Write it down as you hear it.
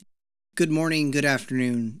Good morning, good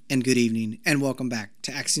afternoon, and good evening, and welcome back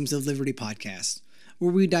to Axioms of Liberty podcast,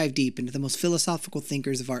 where we dive deep into the most philosophical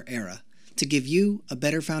thinkers of our era to give you a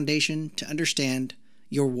better foundation to understand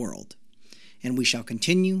your world. And we shall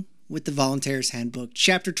continue with the Voluntary's Handbook,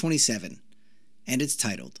 Chapter 27, and it's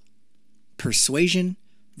titled Persuasion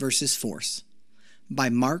versus Force by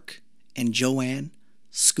Mark and Joanne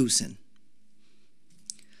Skousen.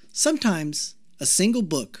 Sometimes a single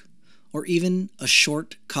book or even a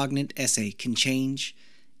short cognate essay can change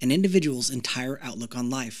an individual's entire outlook on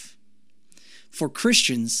life. For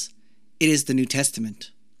Christians, it is the New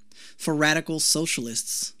Testament. For radical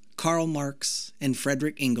socialists, Karl Marx and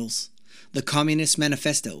Friedrich Engels, the Communist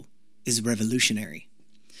Manifesto is revolutionary.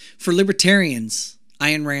 For libertarians,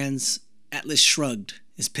 Ayn Rand's Atlas Shrugged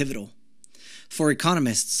is pivotal. For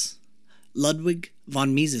economists, Ludwig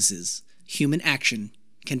von Mises's Human Action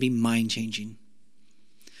can be mind-changing.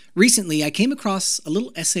 Recently, I came across a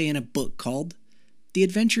little essay in a book called The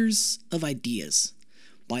Adventures of Ideas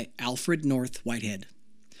by Alfred North Whitehead,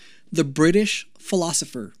 the British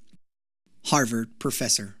philosopher, Harvard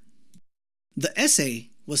professor. The essay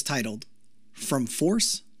was titled From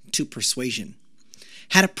Force to Persuasion,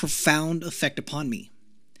 had a profound effect upon me.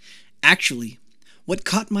 Actually, what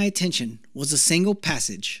caught my attention was a single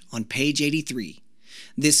passage on page 83.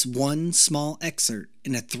 This one small excerpt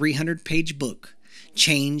in a 300-page book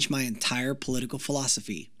changed my entire political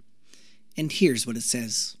philosophy. And here's what it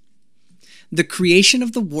says. The creation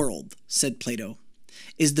of the world, said Plato,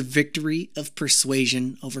 is the victory of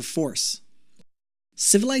persuasion over force.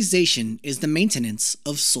 Civilization is the maintenance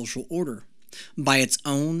of social order by its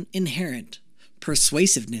own inherent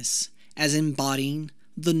persuasiveness as embodying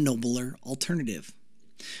the nobler alternative.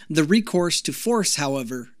 The recourse to force,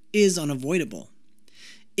 however, is unavoidable,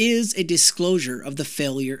 is a disclosure of the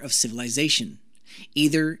failure of civilization,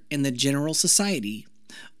 either in the general society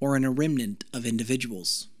or in a remnant of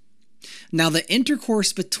individuals. Now, the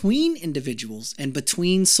intercourse between individuals and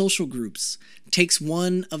between social groups takes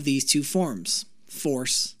one of these two forms,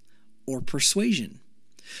 force or persuasion.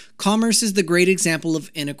 Commerce is the great example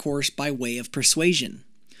of intercourse by way of persuasion.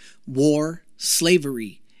 War,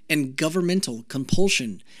 slavery, and governmental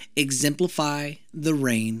compulsion exemplify the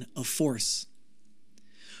reign of force.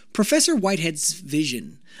 Professor Whitehead's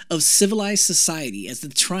vision of civilized society as the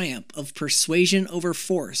triumph of persuasion over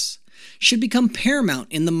force should become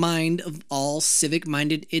paramount in the mind of all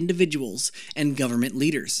civic-minded individuals and government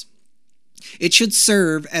leaders. It should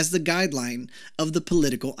serve as the guideline of the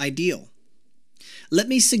political ideal. Let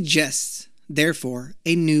me suggest, therefore,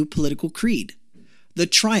 a new political creed. The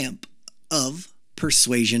triumph of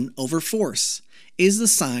persuasion over force is the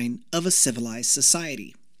sign of a civilized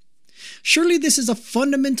society. Surely this is a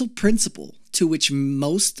fundamental principle to which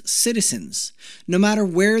most citizens, no matter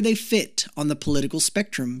where they fit on the political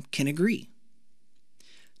spectrum, can agree.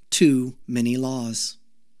 Too many laws.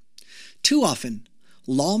 Too often,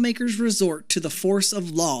 lawmakers resort to the force of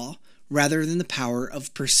law rather than the power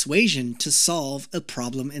of persuasion to solve a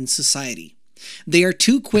problem in society. They are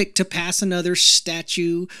too quick to pass another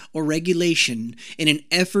statute or regulation in an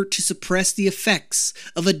effort to suppress the effects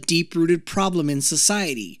of a deep-rooted problem in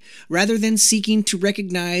society, rather than seeking to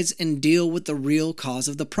recognize and deal with the real cause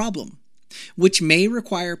of the problem, which may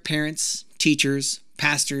require parents, teachers,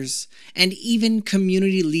 pastors, and even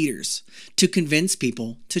community leaders to convince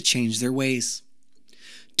people to change their ways.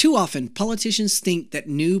 Too often, politicians think that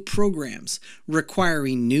new programs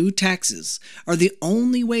requiring new taxes are the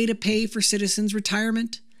only way to pay for citizens'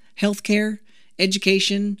 retirement, health care,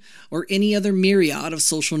 education, or any other myriad of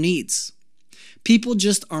social needs. People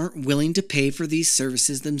just aren't willing to pay for these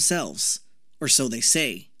services themselves, or so they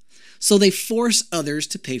say, so they force others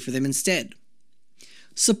to pay for them instead.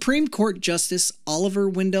 Supreme Court Justice Oliver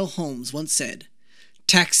Wendell Holmes once said,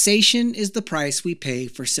 "Taxation is the price we pay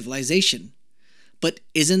for civilization." But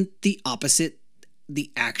isn't the opposite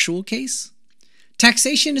the actual case?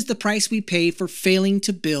 Taxation is the price we pay for failing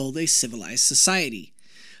to build a civilized society.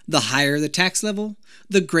 The higher the tax level,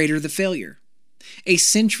 the greater the failure. A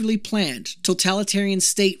centrally planned, totalitarian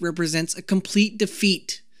state represents a complete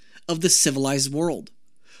defeat of the civilized world,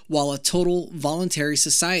 while a total voluntary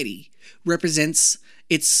society represents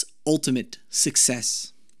its ultimate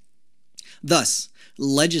success. Thus,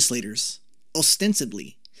 legislators,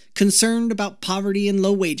 ostensibly concerned about poverty and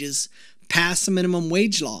low wages, pass a minimum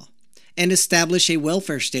wage law and establish a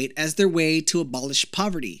welfare state as their way to abolish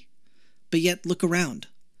poverty. But yet look around.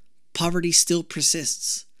 Poverty still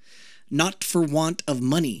persists, not for want of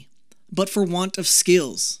money, but for want of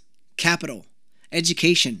skills, capital,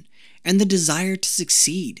 education, and the desire to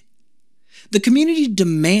succeed. The community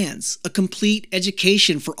demands a complete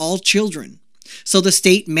education for all children, So the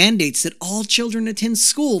state mandates that all children attend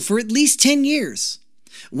school for at least 10 years.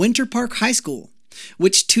 Winter Park High School,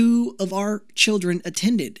 which 2 of our children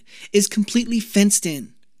attended, is completely fenced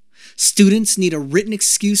in. Students need a written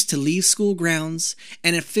excuse to leave school grounds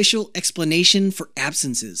and official explanation for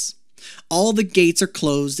absences. All the gates are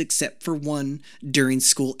closed except for one during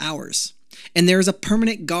school hours, and there is a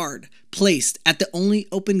permanent guard placed at the only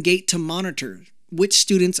open gate to monitor which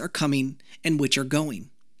students are coming and which are going.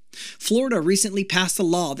 Florida recently passed a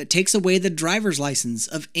law that takes away the driver's license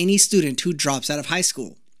of any student who drops out of high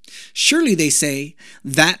school. Surely, they say,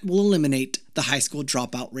 that will eliminate the high school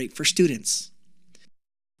dropout rate for students.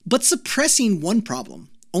 But suppressing one problem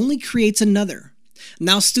only creates another.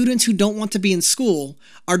 Now students who don't want to be in school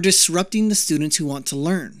are disrupting the students who want to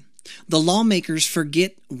learn. The lawmakers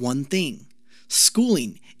forget one thing: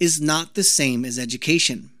 schooling is not the same as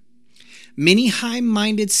education. Many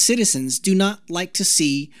high-minded citizens do not like to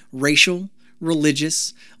see racial,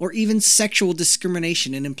 religious, or even sexual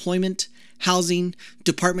discrimination in employment, housing,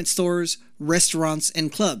 department stores, restaurants,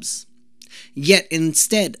 and clubs. Yet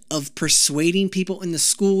instead of persuading people in the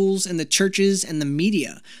schools and the churches and the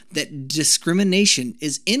media that discrimination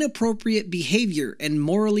is inappropriate behavior and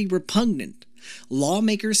morally repugnant,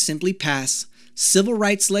 lawmakers simply pass civil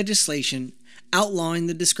rights legislation outlawing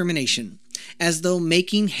the discrimination, as though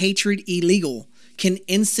making hatred illegal can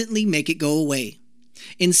instantly make it go away.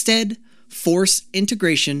 Instead, forced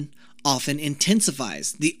integration often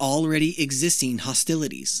intensifies the already existing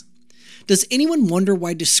hostilities. Does anyone wonder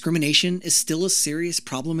why discrimination is still a serious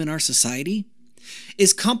problem in our society?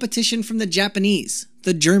 Is competition from the Japanese,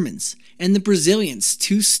 the Germans, and the Brazilians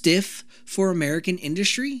too stiff for American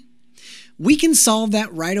industry? We can solve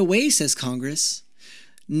that right away, says Congress.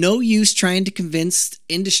 No use trying to convince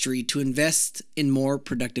industry to invest in more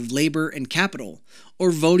productive labor and capital,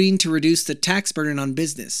 or voting to reduce the tax burden on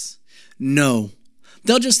business. No.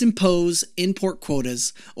 They'll just impose import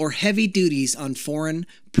quotas or heavy duties on foreign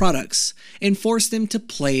products and force them to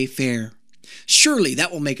play fair. Surely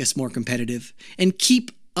that will make us more competitive and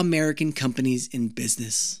keep American companies in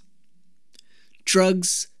business.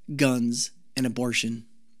 Drugs, guns, and abortion.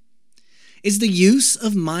 Is the use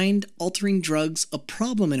of mind-altering drugs a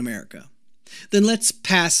problem in America? Then let's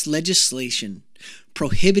pass legislation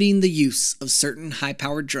prohibiting the use of certain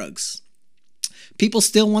high-powered drugs. People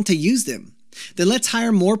still want to use them. Then let's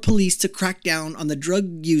hire more police to crack down on the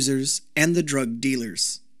drug users and the drug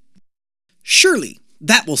dealers. Surely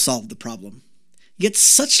that will solve the problem. Yet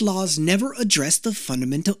such laws never address the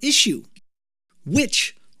fundamental issue,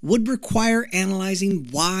 which would require analyzing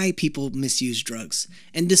why people misuse drugs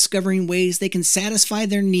and discovering ways they can satisfy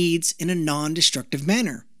their needs in a non-destructive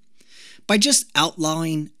manner. By just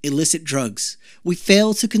outlawing illicit drugs, we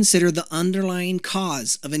fail to consider the underlying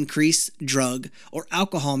cause of increased drug or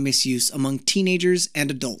alcohol misuse among teenagers and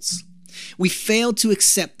adults. We fail to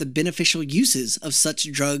accept the beneficial uses of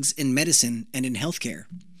such drugs in medicine and in healthcare.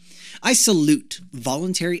 I salute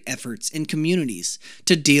voluntary efforts in communities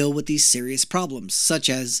to deal with these serious problems, such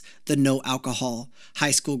as the no alcohol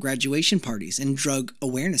high school graduation parties and drug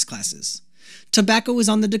awareness classes. Tobacco is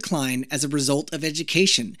on the decline as a result of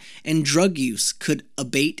education, and drug use could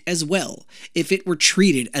abate as well if it were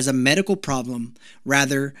treated as a medical problem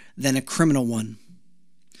rather than a criminal one.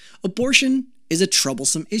 Abortion is a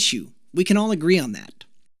troublesome issue. We can all agree on that.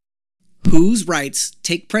 Whose rights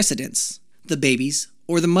take precedence, the baby's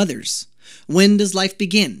or the mother's? When does life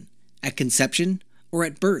begin? At conception or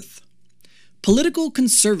at birth? Political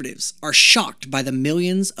conservatives are shocked by the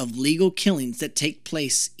millions of legal killings that take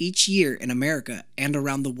place each year in America and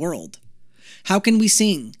around the world. How can we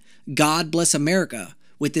sing, "God bless America,"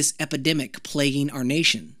 with this epidemic plaguing our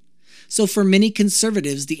nation? So for many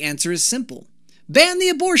conservatives, the answer is simple. Ban the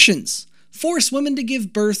abortions! Force women to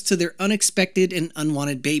give birth to their unexpected and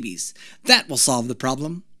unwanted babies. That will solve the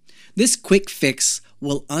problem. This quick fix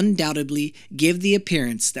will undoubtedly give the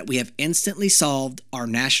appearance that we have instantly solved our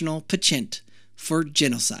national penchant for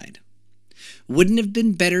genocide. Wouldn't it have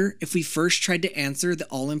been better if we first tried to answer the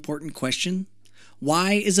all-important question?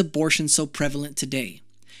 Why is abortion so prevalent today?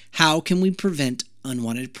 How can we prevent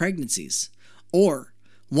unwanted pregnancies? Or,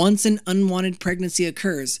 once an unwanted pregnancy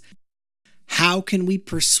occurs, how can we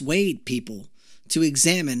persuade people to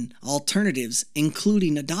examine alternatives,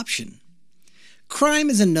 including adoption? Crime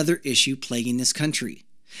is another issue plaguing this country.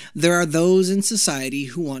 There are those in society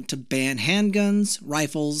who want to ban handguns,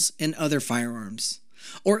 rifles, and other firearms,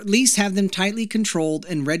 or at least have them tightly controlled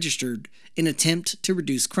and registered in an attempt to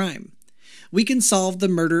reduce crime. We can solve the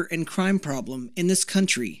murder and crime problem in this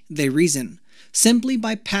country, they reason, simply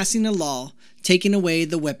by passing a law taking away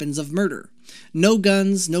the weapons of murder. No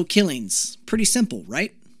guns, no killings. Pretty simple,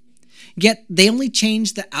 right? Yet they only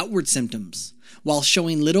change the outward symptoms, while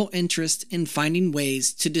showing little interest in finding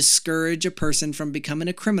ways to discourage a person from becoming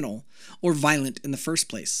a criminal or violent in the first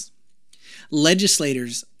place.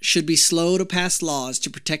 Legislators should be slow to pass laws to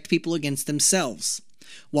protect people against themselves.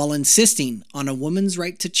 While insisting on a woman's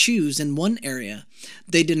right to choose in one area,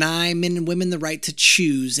 they deny men and women the right to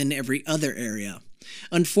choose in every other area.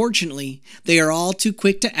 Unfortunately, they are all too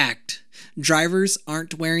quick to act. Drivers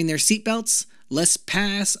aren't wearing their seatbelts. Let's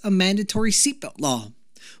pass a mandatory seatbelt law.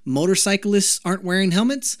 Motorcyclists aren't wearing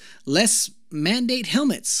helmets. Let's mandate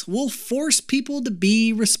helmets. We'll force people to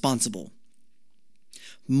be responsible.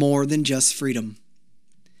 More than just freedom.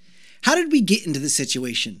 How did we get into this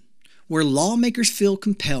situation where lawmakers feel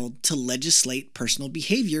compelled to legislate personal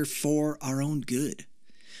behavior for our own good?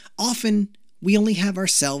 Often, we only have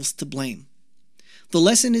ourselves to blame. The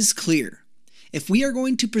lesson is clear. If we are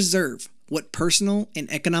going to preserve what personal and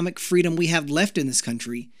economic freedom we have left in this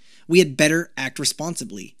country, we had better act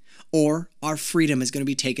responsibly, or our freedom is going to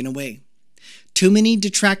be taken away. Too many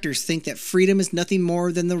detractors think that freedom is nothing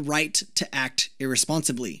more than the right to act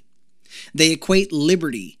irresponsibly. They equate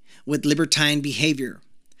liberty with libertine behavior,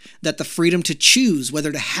 that the freedom to choose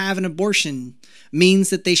whether to have an abortion means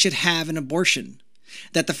that they should have an abortion,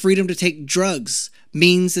 that the freedom to take drugs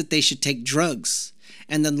means that they should take drugs,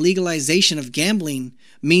 and the legalization of gambling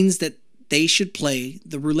means that they should play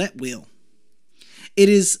the roulette wheel. It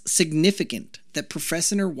is significant that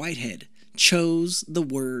Professor Whitehead chose the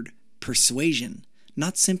word persuasion,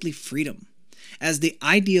 not simply freedom, as the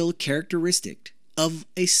ideal characteristic of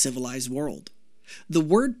a civilized world. The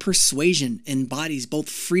word persuasion embodies both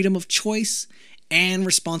freedom of choice and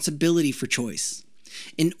responsibility for choice.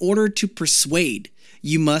 In order to persuade,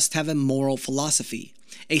 you must have a moral philosophy,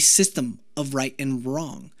 a system of right and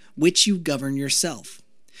wrong, which you govern yourself.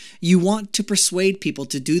 You want to persuade people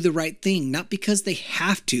to do the right thing, not because they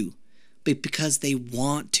have to, but because they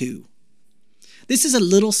want to. This is a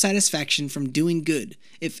little satisfaction from doing good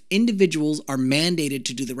if individuals are mandated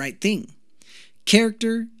to do the right thing.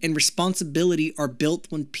 Character and responsibility are built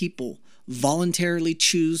when people voluntarily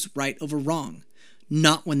choose right over wrong,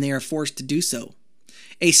 not when they are forced to do so.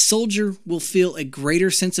 A soldier will feel a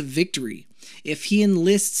greater sense of victory if he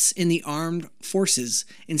enlists in the armed forces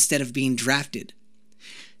instead of being drafted.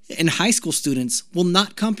 And high school students will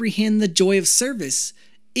not comprehend the joy of service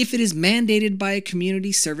if it is mandated by a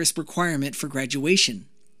community service requirement for graduation.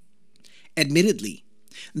 Admittedly,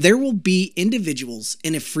 there will be individuals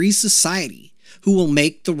in a free society who will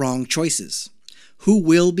make the wrong choices, who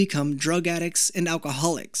will become drug addicts and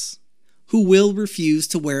alcoholics, who will refuse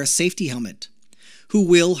to wear a safety helmet, who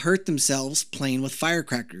will hurt themselves playing with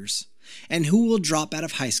firecrackers, and who will drop out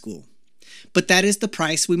of high school. But that is the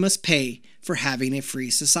price we must pay for having a free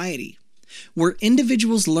society, where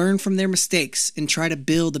individuals learn from their mistakes and try to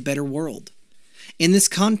build a better world. In this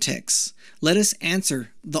context, let us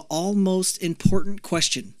answer the almost important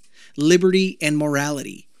question, liberty and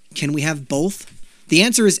morality. Can we have both? The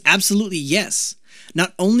answer is absolutely yes.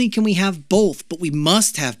 Not only can we have both, but we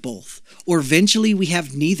must have both, or eventually we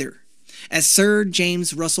have neither. As Sir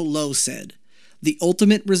James Russell Lowe said, the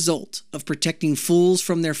ultimate result of protecting fools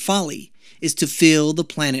from their folly is to fill the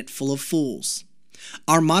planet full of fools.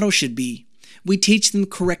 Our motto should be, we teach them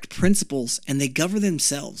correct principles and they govern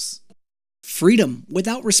themselves. Freedom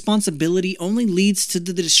without responsibility only leads to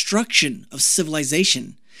the destruction of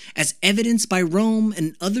civilization, as evidenced by Rome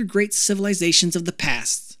and other great civilizations of the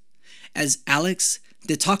past. As Alex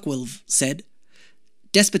de Tocqueville said,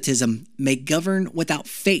 despotism may govern without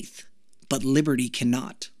faith, but liberty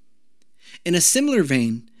cannot. In a similar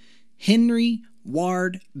vein, Henry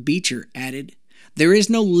Ward Beecher added, there is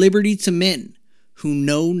no liberty to men who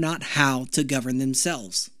know not how to govern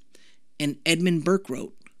themselves. And Edmund Burke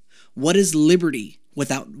wrote, what is liberty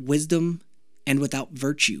without wisdom and without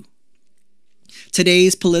virtue?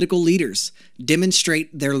 Today's political leaders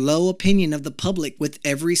demonstrate their low opinion of the public with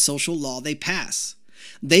every social law they pass.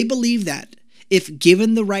 They believe that, if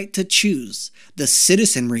given the right to choose, the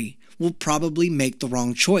citizenry will probably make the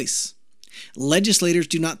wrong choice. Legislators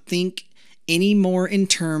do not think any more in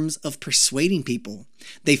terms of persuading people.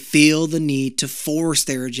 They feel the need to force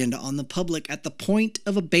their agenda on the public at the point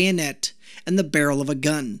of a bayonet and the barrel of a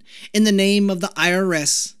gun, in the name of the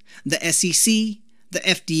IRS, the SEC, the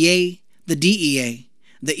FDA, the DEA,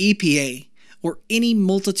 the EPA, or any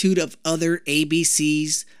multitude of other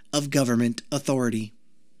ABCs of government authority.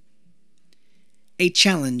 A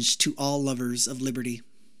challenge to all lovers of liberty.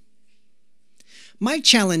 My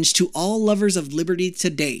challenge to all lovers of liberty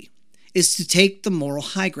today is to take the moral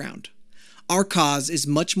high ground. Our cause is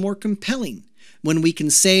much more compelling when we can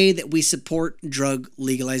say that we support drug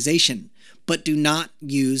legalization, but do not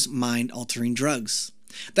use mind-altering drugs,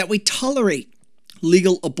 that we tolerate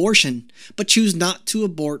legal abortion, but choose not to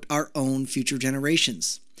abort our own future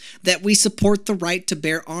generations, that we support the right to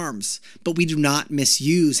bear arms, but we do not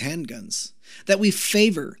misuse handguns, that we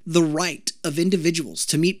favor the right of individuals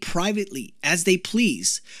to meet privately as they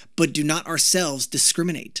please, but do not ourselves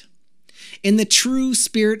discriminate. In the true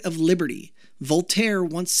spirit of liberty, Voltaire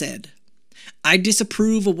once said, "I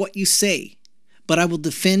disapprove of what you say, but I will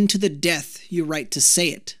defend to the death your right to say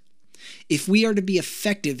it." If we are to be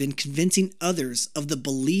effective in convincing others of the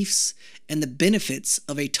beliefs and the benefits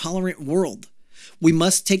of a tolerant world, we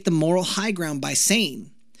must take the moral high ground by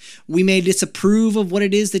saying, "We may disapprove of what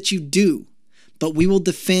it is that you do, but we will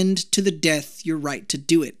defend to the death your right to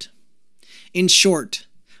do it." In short,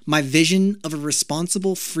 my vision of a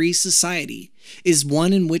responsible free society is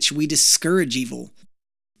one in which we discourage evil,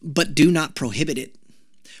 but do not prohibit it.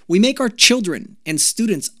 We make our children and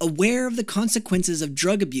students aware of the consequences of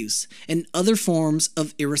drug abuse and other forms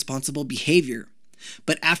of irresponsible behavior.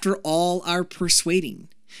 But after all our persuading,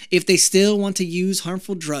 if they still want to use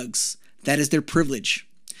harmful drugs, that is their privilege.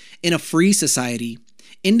 In a free society,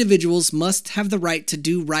 individuals must have the right to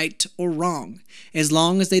do right or wrong, as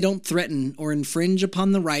long as they don't threaten or infringe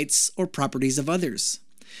upon the rights or properties of others.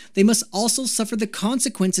 They must also suffer the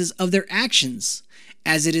consequences of their actions,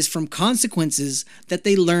 as it is from consequences that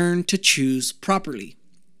they learn to choose properly.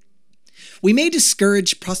 We may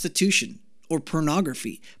discourage prostitution or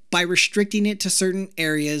pornography by restricting it to certain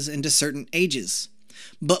areas and to certain ages,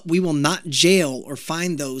 but we will not jail or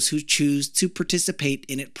fine those who choose to participate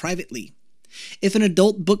in it privately. If an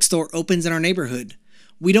adult bookstore opens in our neighborhood,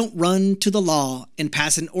 we don't run to the law and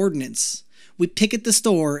pass an ordinance. We picket the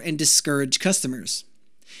store and discourage customers.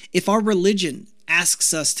 If our religion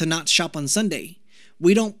asks us to not shop on Sunday,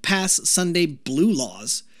 we don't pass Sunday blue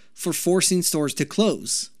laws for forcing stores to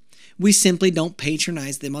close. We simply don't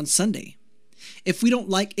patronize them on Sunday. If we don't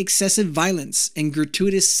like excessive violence and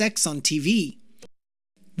gratuitous sex on TV,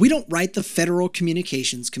 we don't write the Federal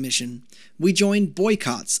Communications Commission. We join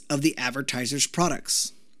boycotts of the advertisers'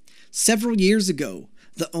 products. Several years ago,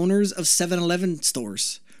 the owners of 7-Eleven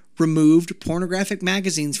stores removed pornographic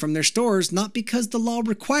magazines from their stores not because the law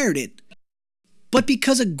required it, but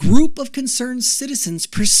because a group of concerned citizens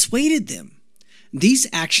persuaded them. These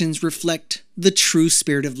actions reflect the true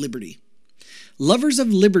spirit of liberty. Lovers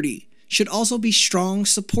of liberty should also be strong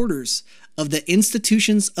supporters of the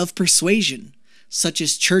institutions of persuasion, such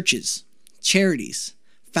as churches, charities,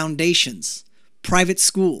 foundations, private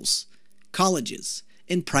schools, colleges,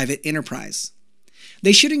 and private enterprise.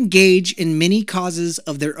 They should engage in many causes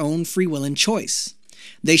of their own free will and choice.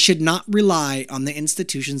 They should not rely on the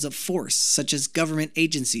institutions of force, such as government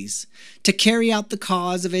agencies, to carry out the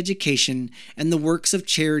cause of education and the works of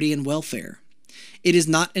charity and welfare. It is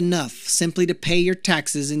not enough simply to pay your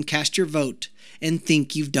taxes and cast your vote and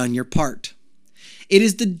think you've done your part. It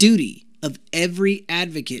is the duty of every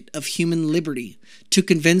advocate of human liberty to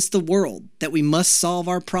convince the world that we must solve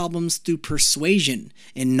our problems through persuasion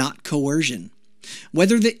and not coercion.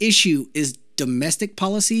 Whether the issue is domestic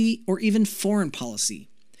policy or even foreign policy,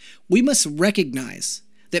 we must recognize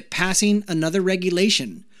that passing another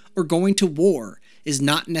regulation or going to war is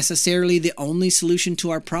not necessarily the only solution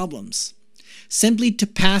to our problems. Simply to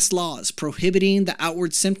pass laws prohibiting the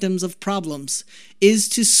outward symptoms of problems is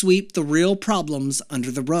to sweep the real problems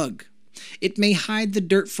under the rug. It may hide the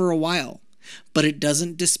dirt for a while, but it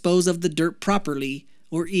doesn't dispose of the dirt properly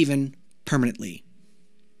or even permanently.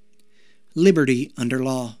 Liberty under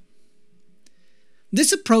law.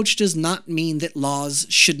 This approach does not mean that laws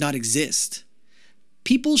should not exist.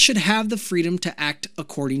 People should have the freedom to act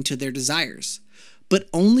according to their desires, but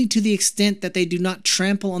only to the extent that they do not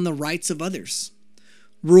trample on the rights of others.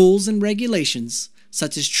 Rules and regulations,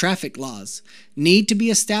 such as traffic laws, need to be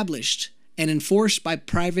established and enforced by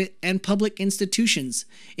private and public institutions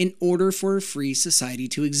in order for a free society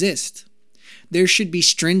to exist. There should be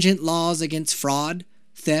stringent laws against fraud,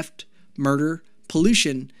 theft, murder,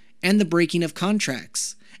 pollution, and the breaking of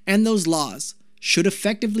contracts, and those laws should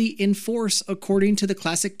effectively enforce according to the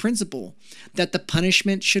classic principle that the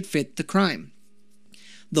punishment should fit the crime.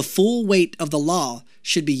 The full weight of the law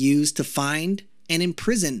should be used to find and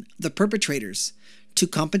imprison the perpetrators, to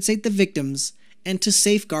compensate the victims, and to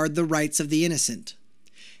safeguard the rights of the innocent.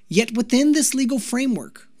 Yet within this legal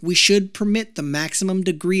framework, we should permit the maximum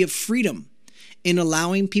degree of freedom in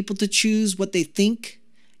allowing people to choose what they think,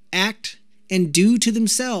 act, and do to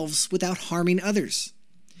themselves without harming others.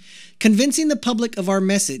 Convincing the public of our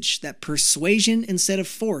message that persuasion instead of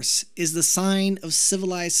force is the sign of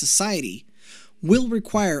civilized society will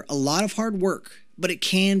require a lot of hard work, but it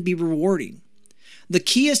can be rewarding. The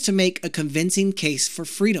key is to make a convincing case for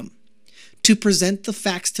freedom, to present the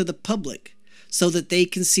facts to the public so that they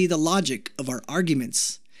can see the logic of our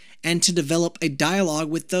arguments, and to develop a dialogue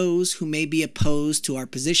with those who may be opposed to our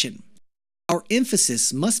position. Our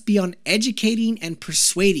emphasis must be on educating and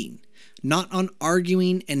persuading, not on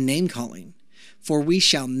arguing and name-calling, for we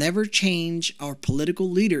shall never change our political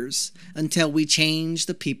leaders until we change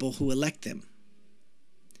the people who elect them.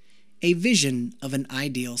 A vision of an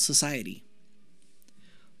ideal society.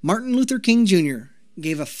 Martin Luther King Jr.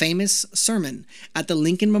 gave a famous sermon at the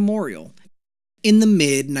Lincoln Memorial in the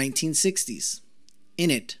mid-1960s. In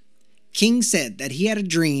it, King said that he had a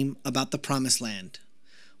dream about the Promised Land.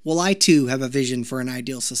 Well, I too have a vision for an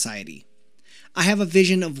ideal society. I have a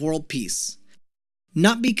vision of world peace.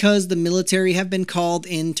 Not because the military have been called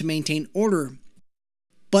in to maintain order,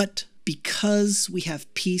 but because we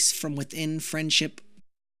have peace from within friendship.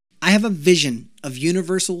 I have a vision of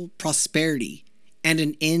universal prosperity and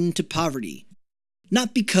an end to poverty,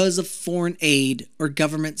 not because of foreign aid or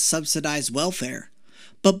government-subsidized welfare,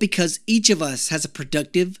 but because each of us has a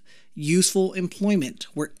productive, useful employment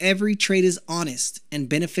where every trade is honest and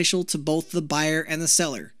beneficial to both the buyer and the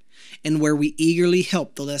seller, and where we eagerly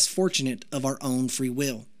help the less fortunate of our own free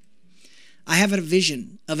will. I have a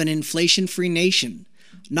vision of an inflation-free nation,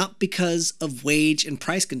 not because of wage and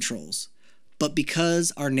price controls, but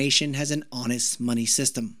because our nation has an honest money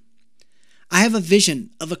system. I have a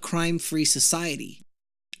vision of a crime-free society,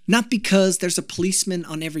 not because there's a policeman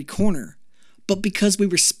on every corner, but because we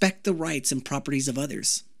respect the rights and properties of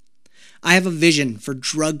others. I have a vision for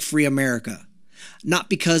drug-free America, not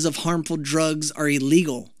because of harmful drugs are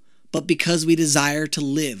illegal, but because we desire to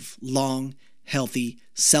live long, healthy,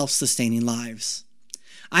 self-sustaining lives.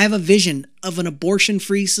 I have a vision of an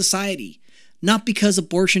abortion-free society, not because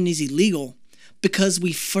abortion is illegal, because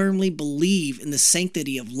we firmly believe in the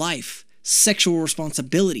sanctity of life, sexual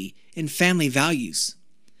responsibility, and family values.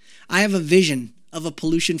 I have a vision of a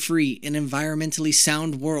pollution-free and environmentally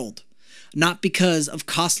sound world, not because of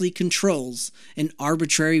costly controls and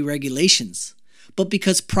arbitrary regulations, but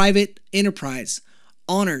because private enterprise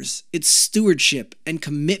honors its stewardship and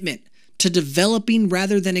commitment to developing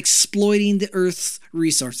rather than exploiting the earth's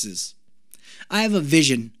resources. I have a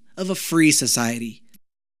vision of a free society,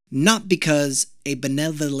 not because a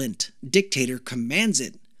benevolent dictator commands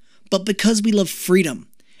it, but because we love freedom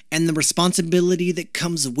and the responsibility that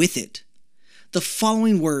comes with it. The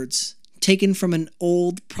following words, taken from an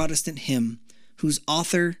old Protestant hymn whose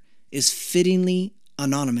author is fittingly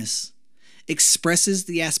anonymous, expresses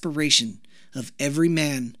the aspiration of every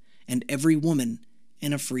man and every woman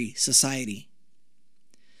in a free society.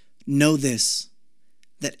 Know this,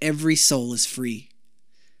 that every soul is free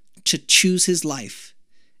to choose his life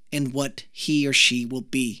and what he or she will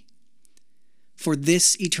be. For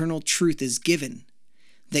this eternal truth is given,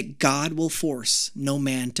 that God will force no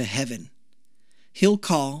man to heaven. He'll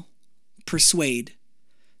call, persuade,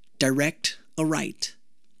 direct aright,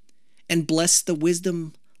 and bless the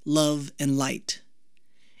wisdom, love, and light.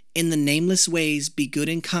 In the nameless ways be good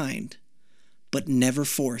and kind, but never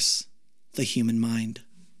force the human mind.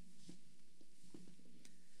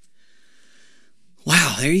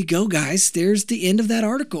 Wow, there you go, guys. There's the end of that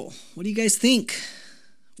article. What do you guys think?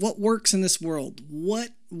 What works in this world? What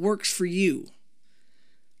works for you?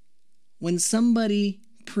 When somebody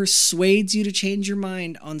persuades you to change your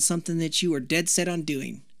mind on something that you are dead set on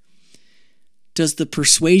doing, does the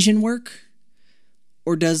persuasion work?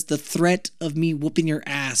 Or does the threat of me whooping your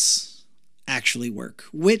ass actually work?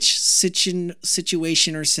 Which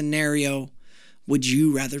situation or scenario would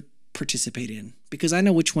you rather participate in? Because I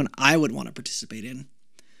know which one I would want to participate in.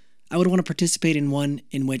 I would want to participate in one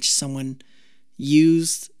in which someone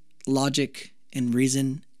used logic and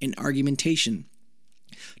reason and argumentation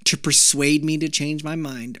to persuade me to change my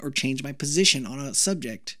mind or change my position on a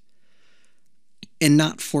subject, and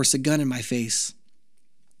not force a gun in my face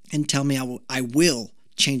and tell me I will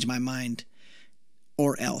change my mind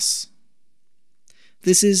or else.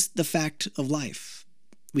 This is the fact of life.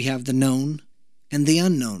 We have the known and the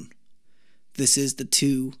unknown. This is the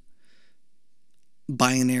two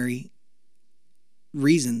binary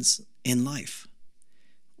reasons in life.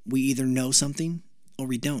 We either know something or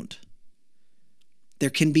we don't. There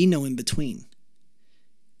can be no in between.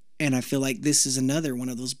 And I feel like this is another one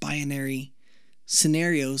of those binary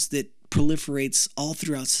scenarios that proliferates all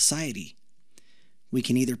throughout society. We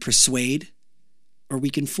can either persuade or we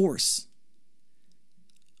can force.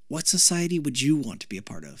 What society would you want to be a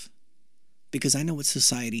part of? Because I know what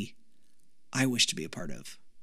society I wish to be a part of.